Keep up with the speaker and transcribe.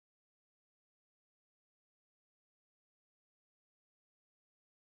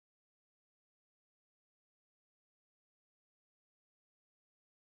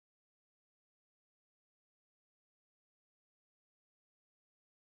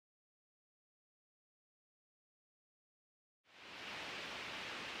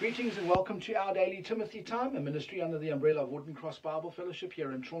Greetings and welcome to our daily Timothy time, a ministry under the umbrella of Wooden Cross Bible Fellowship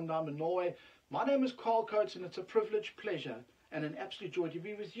here in Trondheim in Norway. My name is Carl Coates and it's a privilege, pleasure and an absolute joy to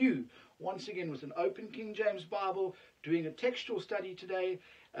be with you once again with an open King James Bible, doing a textual study today,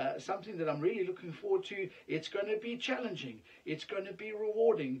 something that I'm really looking forward to. It's going to be challenging, it's going to be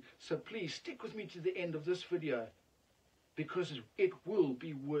rewarding, so please stick with me to the end of this video, because it will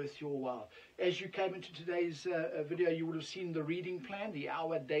be worth your while. As you came into today's video, you would have seen the reading plan, the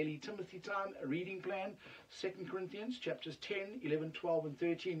Our Daily Timothy Time reading plan, 2 Corinthians chapters 10, 11, 12 and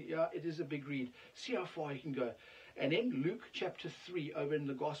 13. Yeah, it is a big read. See how far you can go. And then Luke chapter 3 over in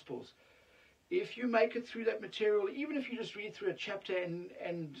the Gospels. If you make it through that material, even if you just read through a chapter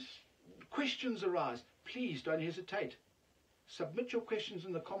and questions arise, please don't hesitate. Submit your questions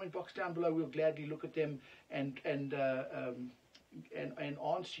in the comment box down below. We'll gladly look at them and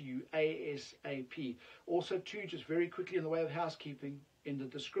answer you ASAP. Also, too, just very quickly in the way of housekeeping, in the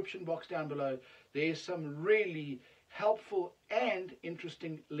description box down below, there's some really helpful and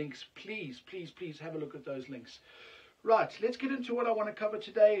interesting links. Please, please, please have a look at those links. Right, let's get into what I want to cover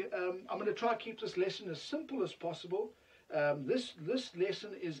today. I'm going to try to keep this lesson as simple as possible. This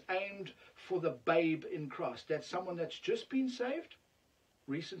lesson is aimed for the babe in Christ. That's someone that's just been saved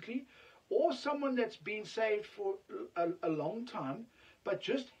recently, or someone that's been saved for a long time, but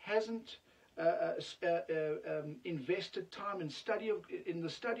just hasn't invested time in the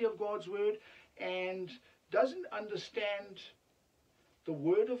study of God's Word, and doesn't understand the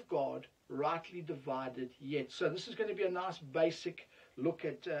Word of God rightly divided yet. So this is going to be a nice basic look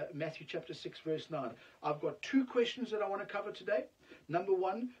at Matthew chapter 6 verse 9. I've got two questions that I want to cover today. Number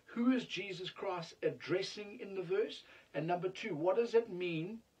one, who is Jesus Christ addressing in the verse? And number two, what does it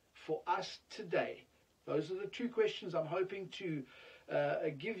mean for us today? Those are the two questions I'm hoping to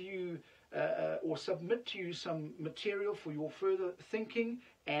give you or submit to you some material for your further thinking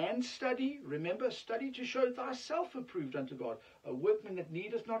and study. Remember, study to show thyself approved unto God, a workman that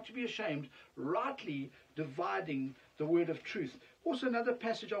needeth not to be ashamed, rightly dividing the word of truth. Also, another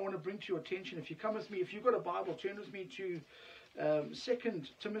passage I want to bring to your attention. If you come with me, if you've got a Bible, turn with me to 2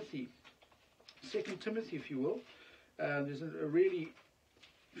 Timothy, if you will. There's a really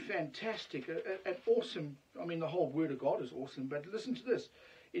fantastic, an awesome, I mean, the whole word of God is awesome, but listen to this.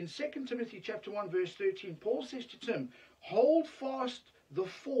 In 2 Timothy chapter 1 verse 13, Paul says to Tim, hold fast the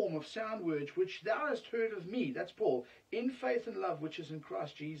form of sound words which thou hast heard of me, that's Paul, in faith and love which is in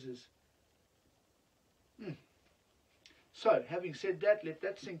Christ Jesus. So, having said that, let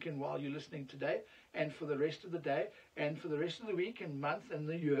that sink in while you're listening today, and for the rest of the day, and for the rest of the week and month and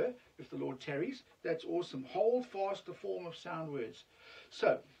the year, if the Lord tarries. That's awesome. Hold fast the form of sound words.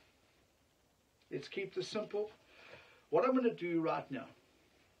 So, let's keep this simple. What I'm going to do right now,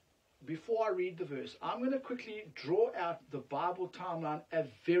 before I read the verse, I'm going to quickly draw out the Bible timeline, a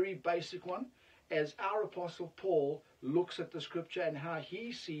very basic one, as our Apostle Paul looks at the scripture and how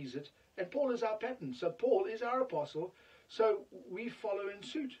he sees it. And Paul is our pattern. So Paul is our apostle. So we follow in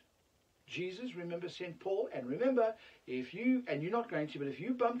suit. Jesus, remember, sent Paul. And remember, if you, and you're not going to, but if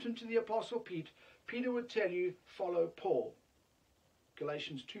you bumped into the Apostle Peter would tell you, follow Paul.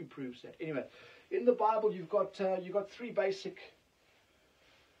 Galatians 2 proves that. Anyway, in the Bible, you've got three basic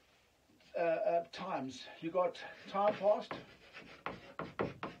times. You've got time past.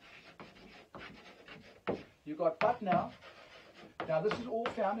 You've got but now. Now, this is all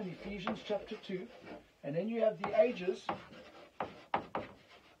found in Ephesians chapter 2. And then you have the ages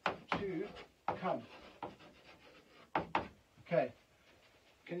to come. Okay.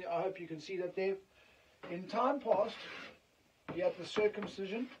 I hope you can see that there. In time past, you had the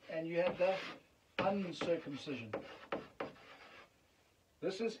circumcision and you had the uncircumcision.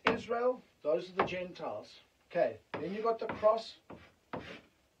 This is Israel. Those are the Gentiles. Okay. Then you got the cross.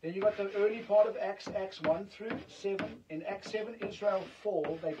 Then you got the early part of Acts 1 through 7. In Acts 7, Israel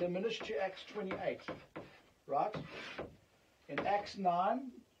fall. They diminish to Acts 28. Right? In Acts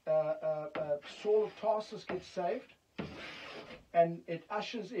 9, Saul of Tarsus gets saved. And it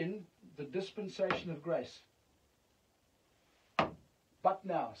ushers in the dispensation of grace. But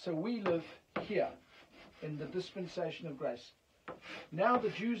now, so we live here in the dispensation of grace. Now the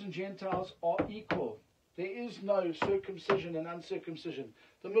Jews and Gentiles are equal. There is no circumcision and uncircumcision.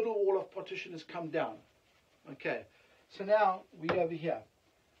 The middle wall of partition has come down. Okay, so now we're over here.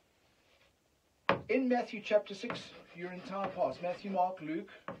 In Matthew chapter 6, you're in time past. Matthew, Mark,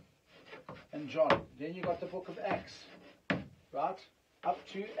 Luke, and John. Then you got the book of Acts, right? Up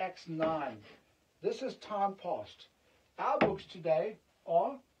to Acts 9. This is time past. Our books today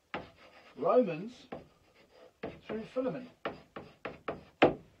are Romans through Philemon.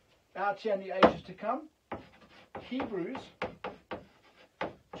 Out here in the ages to come, Hebrews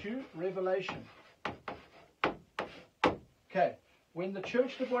to Revelation. Okay, when the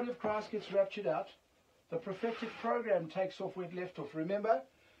church, the body of Christ, gets raptured out, the prophetic program takes off where it left off. Remember,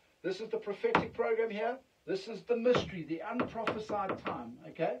 this is the prophetic program here. This is the mystery, the unprophesied time.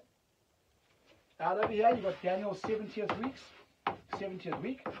 Okay? Out over here, you've got Daniel's 70th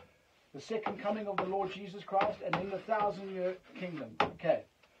week, the second coming of the Lord Jesus Christ, and then the 1,000-year kingdom. Okay.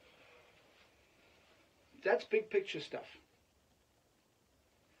 That's big picture stuff.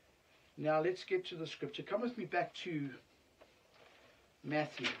 Now let's get to the scripture. Come with me back to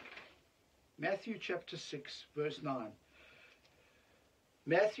Matthew. Matthew chapter 6, verse 9.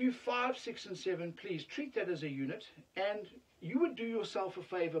 Matthew 5, 6, and 7, please treat that as a unit. And you would do yourself a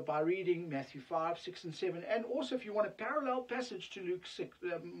favor by reading Matthew 5, 6, and 7. And also, if you want a parallel passage to Luke 6,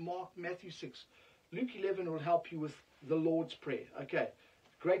 Matthew 6, Luke 11 will help you with the Lord's Prayer. Okay,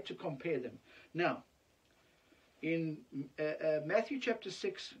 great to compare them. Now, in Matthew chapter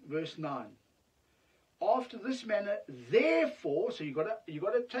 6, verse 9, after this manner, therefore, so you've got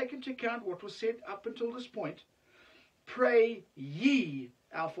to take into account what was said up until this point. Pray ye,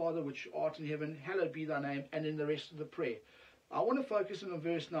 our Father which art in heaven, hallowed be thy name, and in the rest of the prayer. I want to focus on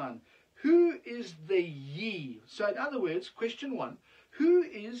verse 9. Who is the ye? So in other words, question 1, who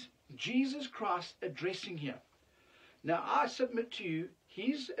is Jesus Christ addressing here? Now I submit to you,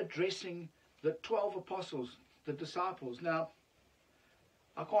 he's addressing the 12 apostles, the disciples. Now,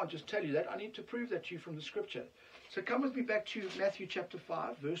 I can't just tell you that. I need to prove that to you from the scripture. So come with me back to Matthew chapter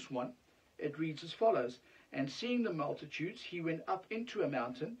 5, verse 1. It reads as follows. And seeing the multitudes, he went up into a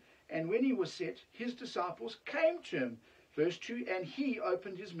mountain, and when he was set, his disciples came to him. Verse 2, and he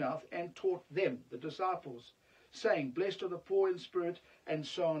opened his mouth and taught them, the disciples, saying, blessed are the poor in spirit, and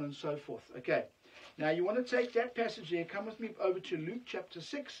so on and so forth. Okay, now you want to take that passage there, come with me over to Luke chapter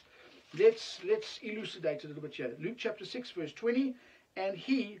 6. Let's elucidate it a little bit here. Luke chapter 6, verse 20, and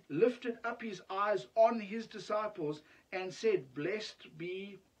he lifted up his eyes on his disciples and said, blessed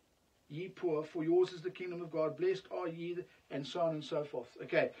be ye poor, for yours is the kingdom of God. Blessed are ye, and so on and so forth.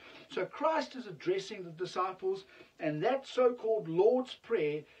 Okay, so Christ is addressing the disciples, and that so-called Lord's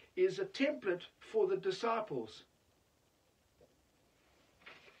Prayer is a template for the disciples.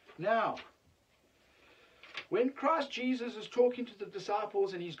 Now, when Christ Jesus is talking to the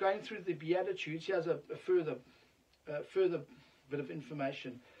disciples and he's going through the Beatitudes, he has a further bit of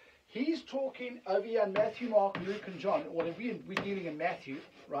information. He's talking over here in Matthew, Mark, Luke, and John. Well, we're dealing in Matthew,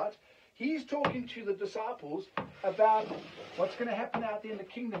 right? He's talking to the disciples about what's going to happen out there in the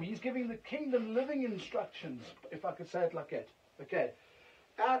kingdom. He's giving the kingdom living instructions, if I could say it like that. Okay.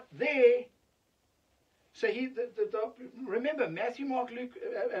 Out there, so remember, Matthew, Mark, Luke,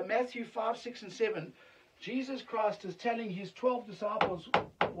 Matthew 5, 6, and 7, Jesus Christ is telling his 12 disciples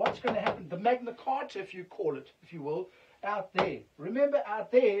what's going to happen. The Magna Carta, if you call it, if you will, out there. Remember,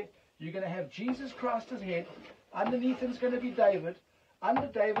 out there, you're going to have Jesus Christ as head. Underneath him is going to be David. Under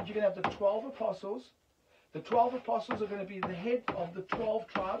David, you're going to have the 12 apostles. The 12 apostles are going to be the head of the 12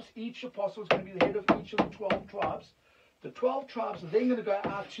 tribes. Each apostle is going to be the head of each of the 12 tribes. The 12 tribes are then going to go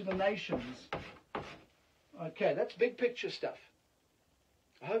out to the nations. Okay, that's big picture stuff.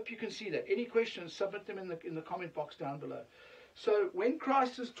 I hope you can see that. Any questions, submit them in the comment box down below. So when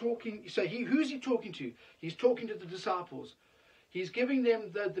Christ is talking, so who's he talking to? He's talking to the disciples. He's giving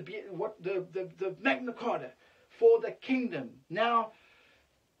them the Magna Carta for the kingdom. Now,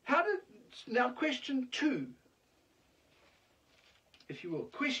 question 2, if you will.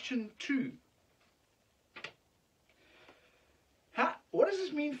 Question 2. What does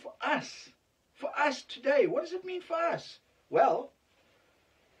this mean for us? For us today, what does it mean for us? Well,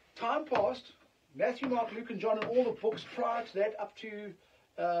 time past, Matthew, Mark, Luke, and John, and all the books prior to that, up to,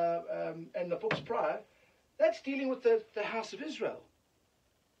 and the books prior, that's dealing with the house of Israel.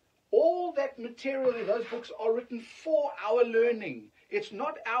 All that material in those books are written for our learning. It's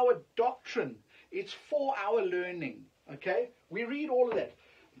not our doctrine. It's for our learning. Okay? We read all of that.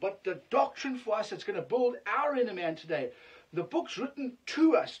 But the doctrine for us that's going to build our inner man today, the books written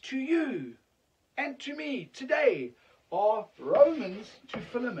to us, to you, and to me today, are Romans to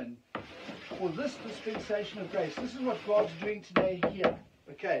Philemon for this dispensation of grace. This is what God's doing today here.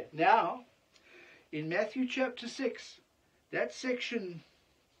 Okay, now, in Matthew chapter 6, that section,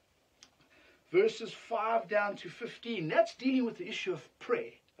 verses 5 down to 15, that's dealing with the issue of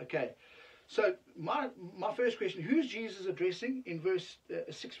prayer. Okay, so my first question, who's Jesus addressing in verse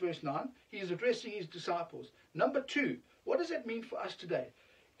 6, verse 9? He's addressing his disciples. Number 2, what does that mean for us today?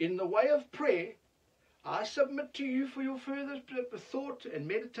 In the way of prayer, I submit to you for your further thought and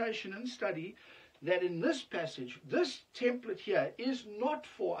meditation and study that in this passage, this template here is not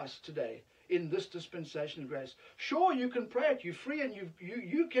for us today. in this dispensation of grace. Sure, you can pray it. You're free, and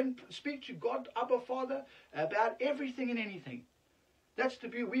you can speak to God, Abba Father, about everything and anything. That's the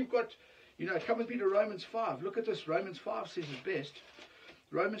beauty. We've got, come with me to Romans 5. Look at this. Romans 5 says it best.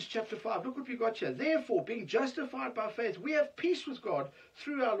 Romans chapter 5. Look what we got here. Therefore, being justified by faith, we have peace with God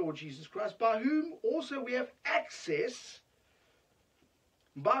through our Lord Jesus Christ, by whom also we have access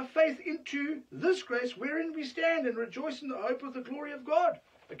by faith into this grace wherein we stand and rejoice in the hope of the glory of God.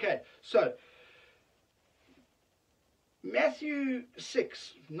 Okay, so Matthew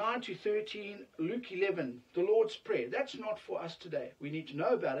 6, 9 to 13, Luke 11, the Lord's Prayer. That's not for us today. We need to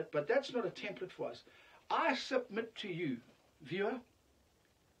know about it, but that's not a template for us. I submit to you, viewer,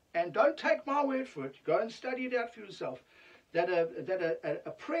 and don't take my word for it. Go and study it out for yourself. That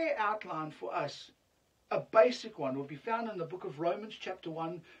a prayer outline for us, a basic one, will be found in the book of Romans chapter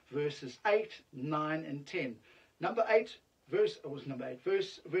 1, verses 8, 9, and 10. Verse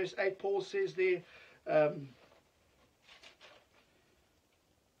 8, Paul says there,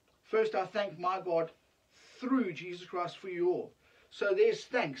 first I thank my God through Jesus Christ for you all. So there's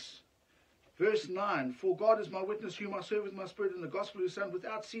thanks. Verse 9, for God is my witness, whom I serve with my spirit in the gospel of his Son,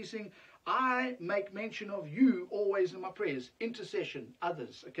 without ceasing. I make mention of you always in my prayers. Intercession,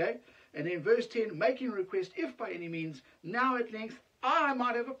 others, okay? And then verse 10, making request, if by any means, now at length, I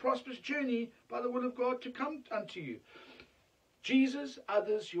might have a prosperous journey by the will of God to come unto you. Jesus,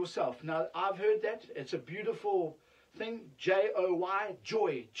 others, yourself. Now, I've heard that. It's a beautiful thing. J-O-Y,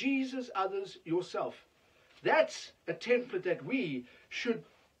 joy. Jesus, others, yourself. That's a template that we should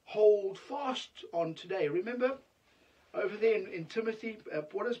hold fast on today. Remember, over there in Timothy,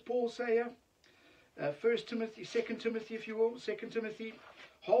 what does Paul say here? 1 Timothy, 2 Timothy, if you will. 2 Timothy,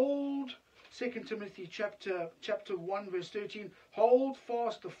 hold, 2 Timothy chapter 1, verse 13. Hold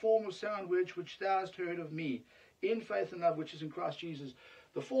fast the form of sound words which thou hast heard of me, in faith and love which is in Christ Jesus.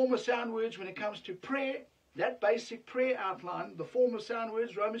 The form of sound words when it comes to prayer, that basic prayer outline, the form of sound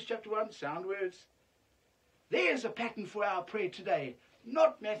words, Romans chapter 1, sound words. There's a pattern for our prayer today.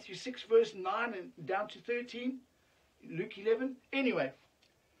 Not Matthew 6, verse 9 and down to 13, Luke 11. Anyway,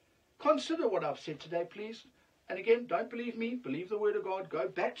 consider what I've said today, please. And again, don't believe me, believe the Word of God. Go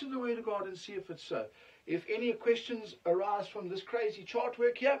back to the Word of God and see if it's so. If any questions arise from this crazy chart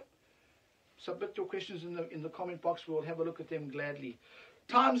work here, submit your questions in the comment box. We'll have a look at them gladly.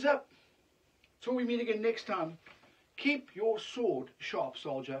 Time's up. Till we meet again next time, keep your sword sharp,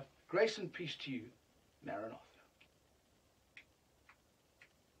 soldier. Grace and peace to you. Maranatha.